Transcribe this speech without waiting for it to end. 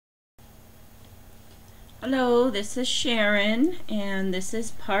Hello, this is Sharon, and this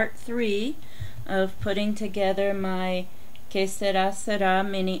is part 3 of putting together my Que Sera Sera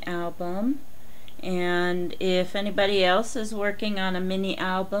mini album. And if anybody else is working on a mini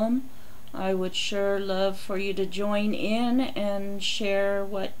album, I would sure love for you to join in and share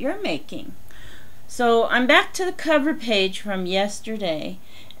what you're making. So I'm back to the cover page from yesterday,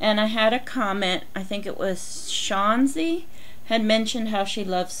 and I had a comment. I think it was Shanzi had mentioned how she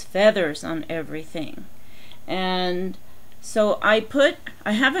loves feathers on everything. And so I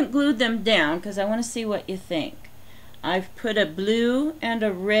haven't glued them down because I want to see what you think. I've put a blue and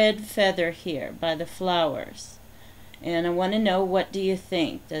a red feather here by the flowers, and I want to know, what do you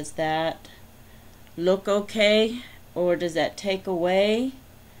think? Does that look okay, or does that take away?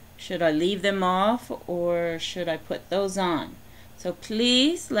 Should I leave them off, or should I put those on? So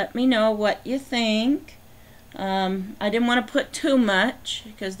please let me know what you think. I didn't want to put too much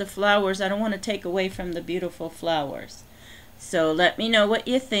because the flowers, I don't want to take away from the beautiful flowers. So let me know what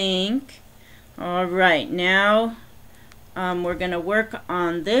you think. Alright, now we're going to work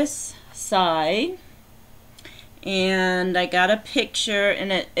on this side. And I got a picture,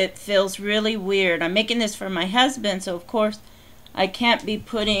 and it feels really weird. I'm making this for my husband, so of course I can't be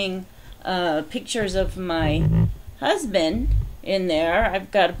putting pictures of my husband in there. I've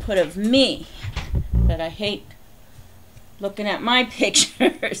got to put of me. But I hate looking at my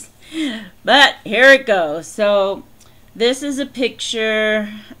pictures. But here it goes. So this is a picture,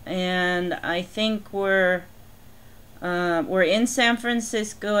 and I think we're in San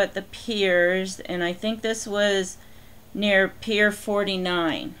Francisco at the piers, and I think this was near Pier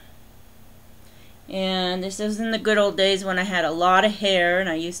 49. And this is in the good old days when I had a lot of hair and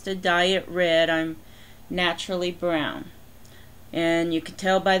I used to dye it red. I'm naturally brown. And you can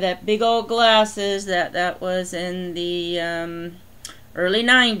tell by that big old glasses that was in the early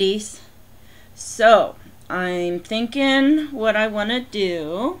 90s. So I'm thinking what I want to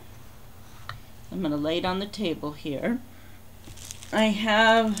do. I'm going to lay it on the table here. I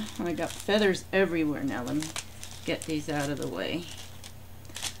got feathers everywhere now. Let me get these out of the way,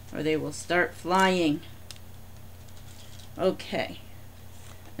 or they will start flying. Okay.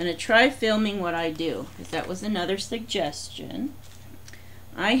 I'm going to try filming what I do, because that was another suggestion.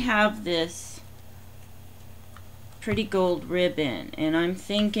 I have this pretty gold ribbon, and I'm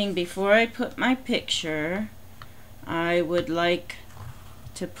thinking before I put my picture, I would like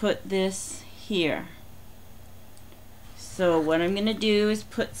to put this here. So what I'm going to do is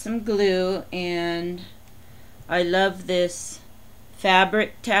put some glue, and I love this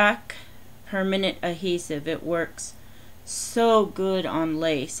Fabric Tack permanent adhesive. It works so good on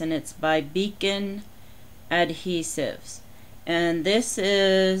lace, and it's by Beacon Adhesives. And this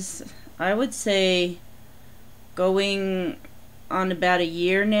is, I would say, going on about a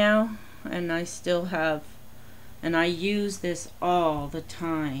year now, and I still have, and I use this all the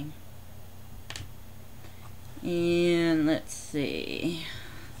time. And let's see,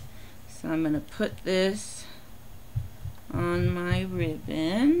 so I'm going to put this on my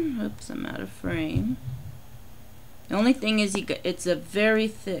ribbon. Oops, I'm out of frame. The only thing is it's a very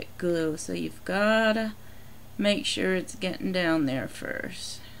thick glue, so you've got to make sure it's getting down there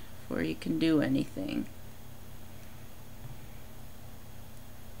first before you can do anything.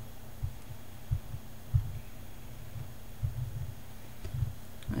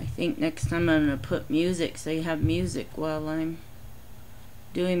 I think next time I'm going to put music, so you have music while I'm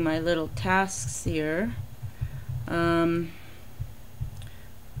doing my little tasks here.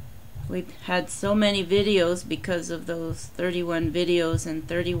 We've had so many videos because of those 31 videos in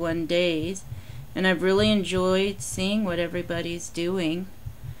 31 days, and I've really enjoyed seeing what everybody's doing.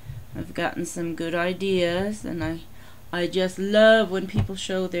 I've gotten some good ideas, and I just love when people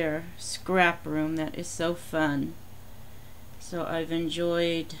show their scrap room. That is so fun. So I've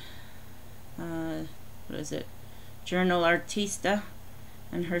enjoyed, what is it, Journal Artista,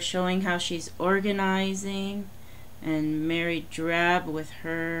 and her showing how she's organizing, and Mary Drab with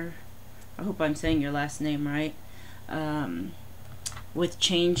her, I hope I'm saying your last name right, with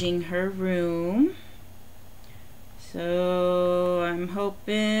changing her room. So I'm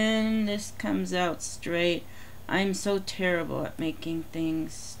hoping this comes out straight. I'm so terrible at making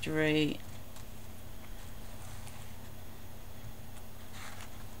things straight.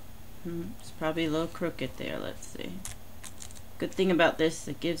 It's probably a little crooked there. Let's see. Good thing about this,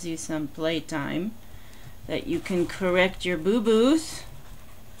 it gives you some playtime that you can correct your boo-boos.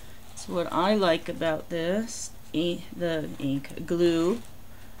 That's what I like about this. The ink glue.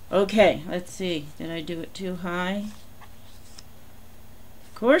 Okay, let's see. Did I do it too high?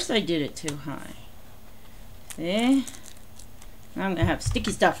 Of course I did it too high. See? I'm gonna have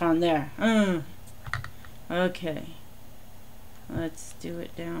sticky stuff on there. Okay, let's do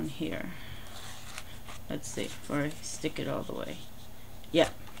it down here. Let's see, before I stick it all the way. Yeah,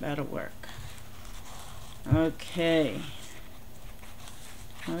 that'll work. Okay.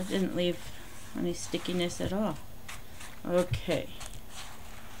 Well, it didn't leave any stickiness at all. Okay.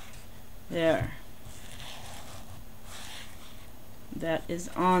 There. That is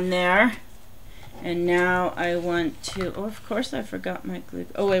on there. And now I want to, oh, of course I forgot my glue.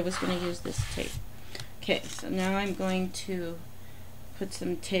 Oh, I was going to use this tape. Okay, so now I'm going to put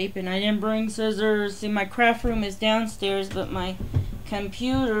some tape, and I didn't bring scissors. See, my craft room is downstairs, but my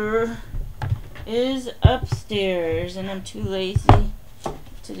computer is upstairs, and I'm too lazy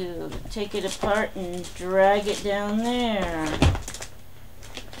to take it apart and drag it down there.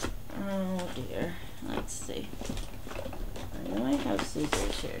 Oh dear. Let's see. I know I have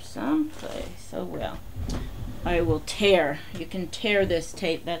scissors here someplace. Oh well. I will tear. You can tear this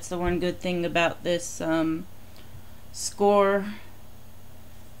tape. That's the one good thing about this score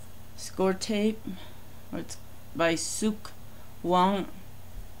tape. It's by Suk Wong.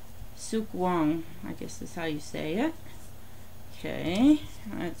 Suk Wong, I guess is how you say it. Okay,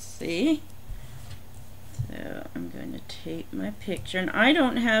 let's see. So I'm going to tape my picture, and I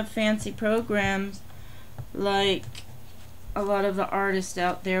don't have fancy programs like a lot of the artists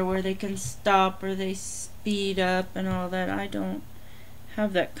out there where they can stop or they speed up and all that. I don't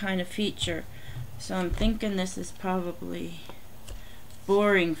have that kind of feature, so I'm thinking this is probably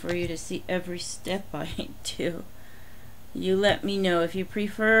boring for you to see every step I do. You let me know if you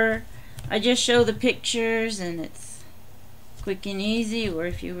prefer I just show the pictures and it's quick and easy, or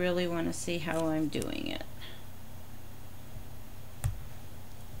if you really want to see how I'm doing it.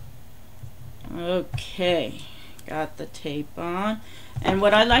 Okay, got the tape on. And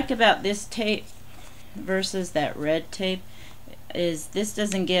what I like about this tape versus that red tape is this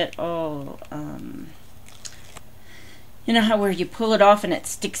doesn't get all you know how where you pull it off and it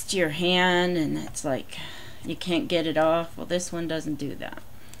sticks to your hand and it's like you can't get it off. Well, this one doesn't do that,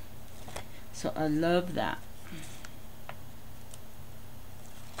 so I love that.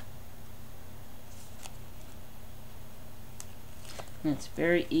 And it's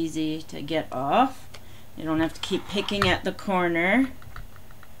very easy to get off. You don't have to keep picking at the corner.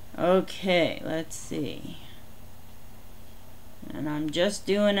 Okay, let's see. And I'm just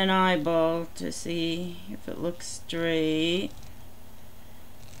doing an eyeball to see if it looks straight.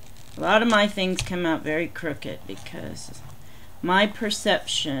 A lot of my things come out very crooked because my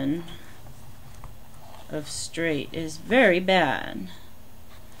perception of straight is very bad.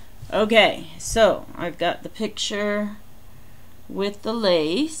 Okay, so I've got the picture with the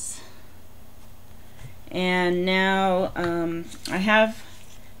lace, and now I have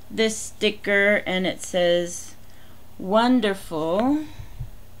this sticker and it says wonderful,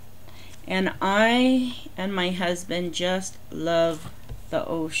 and I and my husband just love the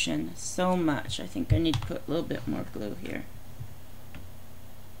ocean so much. I think I need to put a little bit more glue here.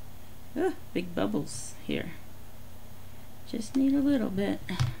 Big bubbles here. Just need a little bit.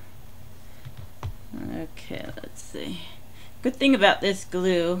 Okay, let's see. Good thing about this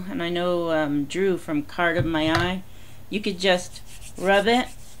glue, and I know Drew from Cardofmyeye, you could just rub it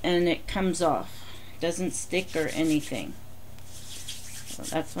and it comes off. It doesn't stick or anything. So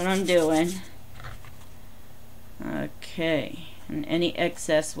that's what I'm doing. Okay, and any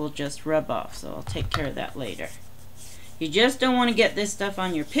excess will just rub off, so I'll take care of that later. You just don't want to get this stuff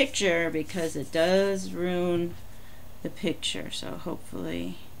on your picture because it does ruin the picture, so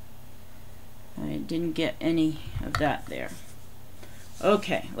hopefully I didn't get any of that there.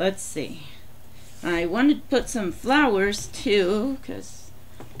 Okay, let's see. I wanted to put some flowers too, because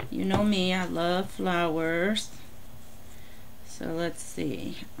you know me, I love flowers. So let's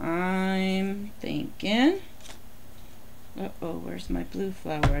see. I'm thinking, uh-oh, where's my blue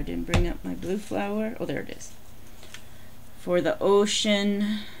flower? I didn't bring up my blue flower. Oh, there it is. For the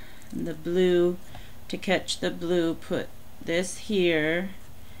ocean, the blue, to catch the blue, put this here,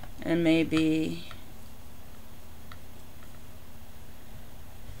 and maybe,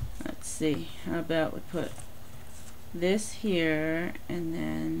 let's see, how about we put this here and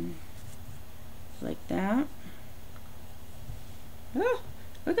then like that. Oh,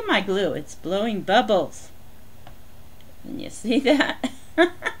 look at my glue, it's blowing bubbles. Can you see that?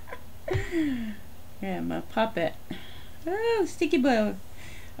 Yeah, my puppet. Oh, sticky bow.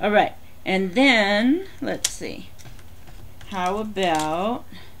 Alright, and then let's see, how about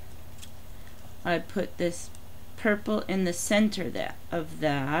I put this purple in the center of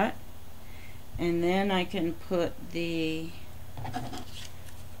that, and then I can put the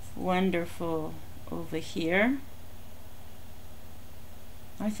wonderful over here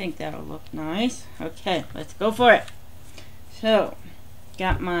I think that'll look nice. Okay, let's go for it. So,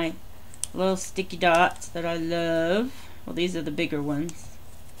 got my little sticky dots that I love. Well, these are the bigger ones.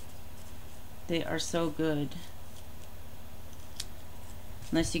 They are so good.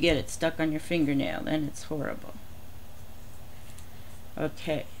 Unless you get it stuck on your fingernail, then it's horrible.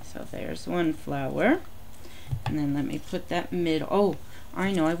 Okay, so there's one flower. And then let me put that middle. Oh,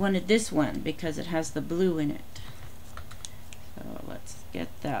 I know, I wanted this one because it has the blue in it. So let's get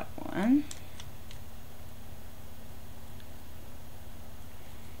that one.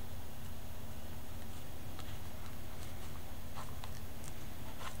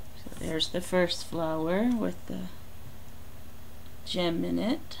 So there's the first flower with the gem in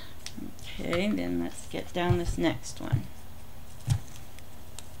it. Okay, then let's get down this next one.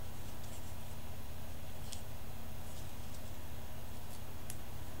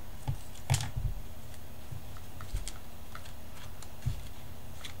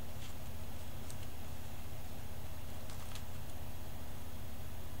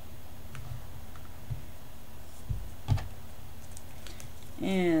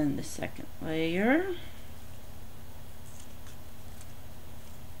 And the second layer.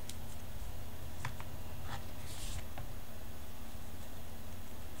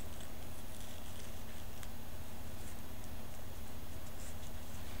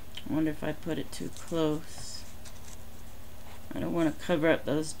 I wonder if I put it too close. I don't want to cover up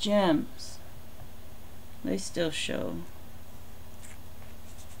those gems. They still show.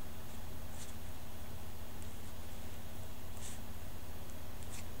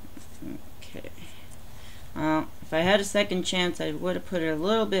 Okay. If I had a second chance, I would have put it a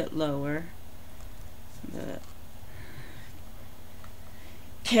little bit lower. But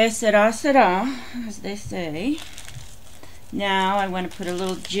Que Sera Sera, as they say. Now I want to put a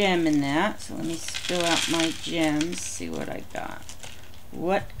little gem in that. So let me spill out my gems, see what I got.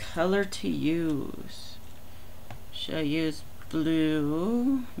 What color to use? Should I use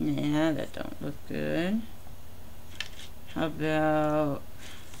blue? Nah, that don't look good. How about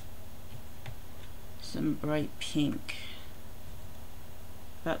some bright pink?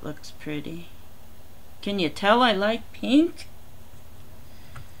 That looks pretty. Can you tell I like pink?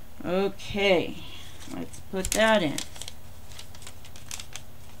 Okay, let's put that in.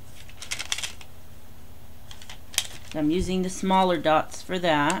 I'm using the smaller dots for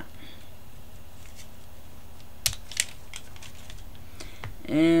that.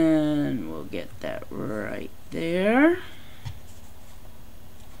 And we'll get that right there.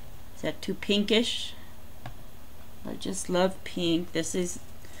 Is that too pinkish? I just love pink. This is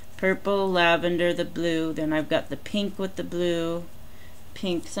purple, lavender, the blue. Then I've got the pink with the blue.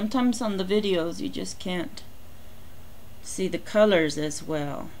 Pink. Sometimes on the videos you just can't see the colors as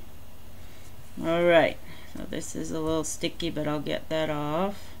well. Alright. So this is a little sticky, but I'll get that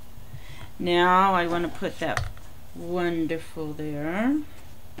off. Now I want to put that wonderful there.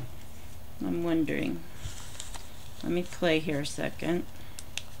 I'm wondering. Let me play here a second.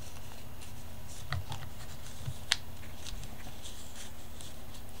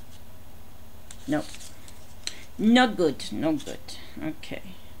 Nope. No good. No good. Okay.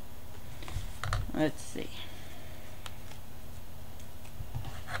 Let's see.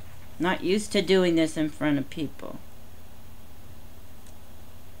 Not used to doing this in front of people.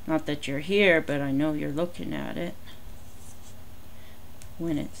 Not that you're here, but I know you're looking at it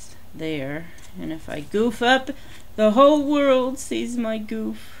when it's there. And if I goof up, the whole world sees my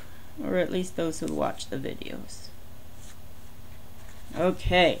goof, or at least those who watch the videos.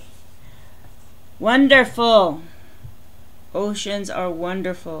 Okay. Wonderful. Oceans are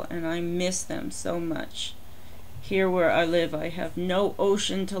wonderful, and I miss them so much. Here where I live, I have no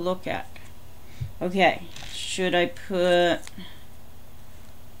ocean to look at. Okay, should I put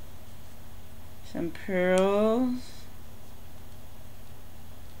some pearls?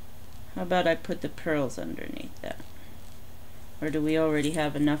 How about I put the pearls underneath that? Or do we already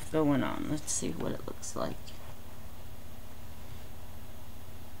have enough going on? Let's see what it looks like.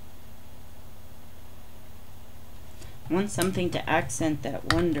 I want something to accent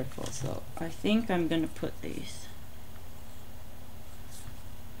that wonderful, so I think I'm going to put these.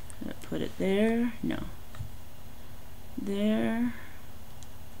 Should I put it there? No. There.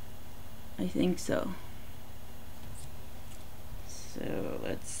 I think so. So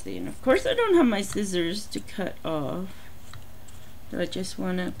let's see. And of course I don't have my scissors to cut off. So I just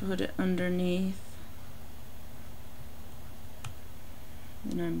want to put it underneath.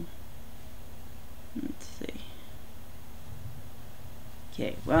 And let's see.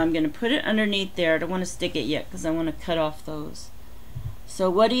 Okay, well I'm going to put it underneath there. I don't want to stick it yet because I want to cut off those. So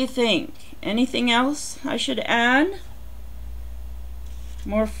what do you think? Anything else I should add?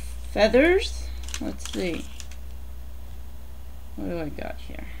 more feathers. Let's see. What do I got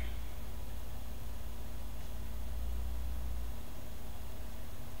here?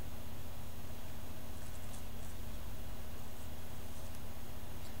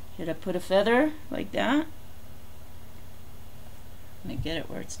 Should I put a feather like that? Let me get it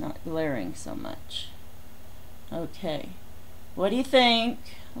where it's not glaring so much. Okay. What do you think?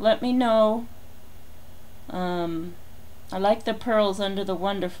 Let me know. I like the pearls under the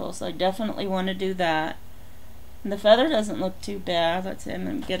wonderful, so I definitely want to do that. And the feather doesn't look too bad. Let's see, I'm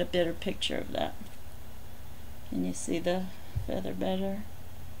going to get a better picture of that. Can you see the feather better?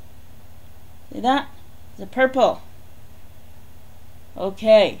 See that? The purple.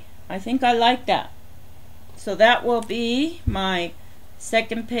 Okay, I think I like that. So that will be my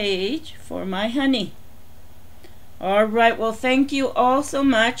second page for my honey. Alright, well thank you all so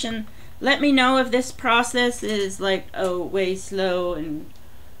much, and let me know if this process is like, oh, way slow, and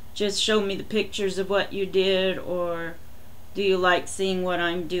just show me the pictures of what you did, or do you like seeing what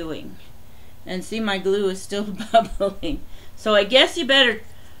I'm doing? And see, my glue is still bubbling. So I guess you better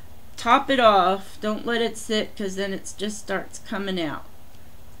top it off. Don't let it sit, because then it just starts coming out.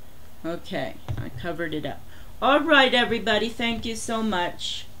 Okay, I covered it up. Alright everybody, thank you so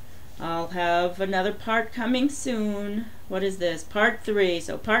much. I'll have another part coming soon. What is this? Part 3.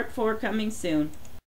 So part 4 coming soon.